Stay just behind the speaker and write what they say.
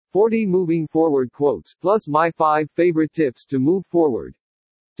40 moving forward quotes, plus my 5 favorite tips to move forward.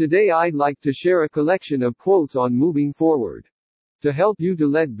 Today I'd like to share a collection of quotes on moving forward. To help you to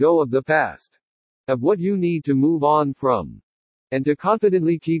let go of the past. Of what you need to move on from. And to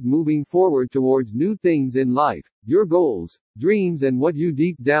confidently keep moving forward towards new things in life, your goals, dreams and what you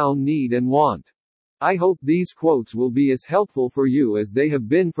deep down need and want. I hope these quotes will be as helpful for you as they have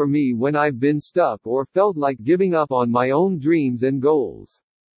been for me when I've been stuck or felt like giving up on my own dreams and goals.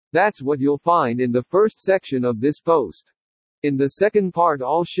 That's what you'll find in the first section of this post. In the second part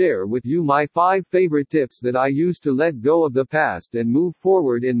I'll share with you my 5 favorite tips that I use to let go of the past and move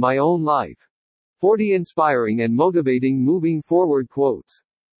forward in my own life. 40 inspiring and motivating moving forward quotes.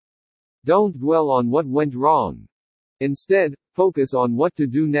 Don't dwell on what went wrong. Instead, focus on what to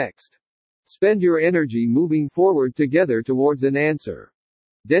do next. Spend your energy moving forward together towards an answer.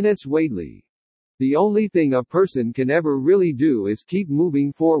 Dennis Waitley. The only thing a person can ever really do is keep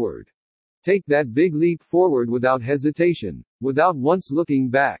moving forward. Take that big leap forward without hesitation, without once looking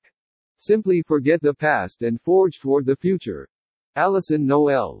back. Simply forget the past and forge toward the future. Alison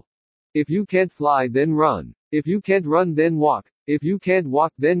Noel. If you can't fly then run. If you can't run then walk. If you can't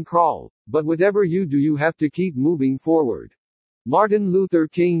walk then crawl. But whatever you do you have to keep moving forward. Martin Luther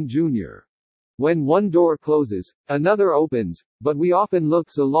King Jr. When one door closes, another opens, but we often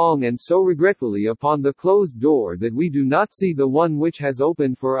look so long and so regretfully upon the closed door that we do not see the one which has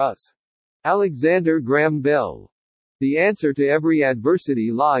opened for us. Alexander Graham Bell. The answer to every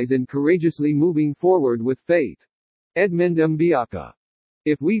adversity lies in courageously moving forward with faith. Edmund Mbiaka.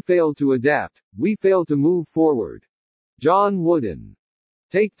 If we fail to adapt, we fail to move forward. John Wooden.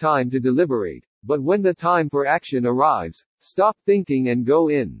 Take time to deliberate, but when the time for action arrives, stop thinking and go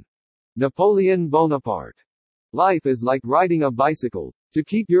in. Napoleon Bonaparte. Life is like riding a bicycle. To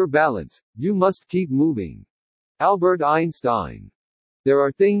keep your balance, you must keep moving. Albert Einstein. There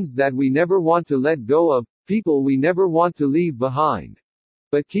are things that we never want to let go of, people we never want to leave behind.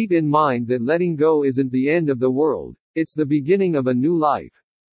 But keep in mind that letting go isn't the end of the world, it's the beginning of a new life.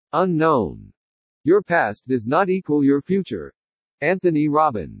 Unknown. Your past does not equal your future. Anthony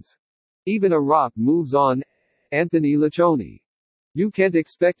Robbins. Even a rock moves on. Anthony Lachoni. You can't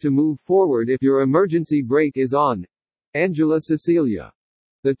expect to move forward if your emergency brake is on. Angela Cecilia.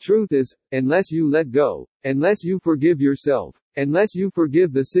 The truth is, unless you let go, unless you forgive yourself, unless you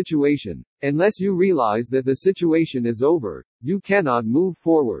forgive the situation, unless you realize that the situation is over, you cannot move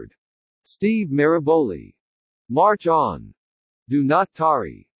forward. Steve Maraboli. March on. Do not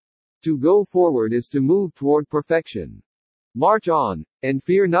tarry. To go forward is to move toward perfection. March on, and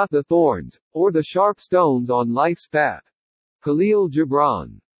fear not the thorns, or the sharp stones on life's path. Khalil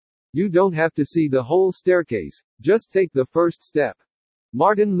Gibran. You don't have to see the whole staircase, just take the first step.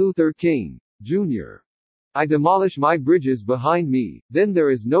 Martin Luther King, Jr. I demolish my bridges behind me, then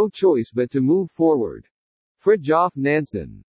there is no choice but to move forward. Fridtjof Nansen.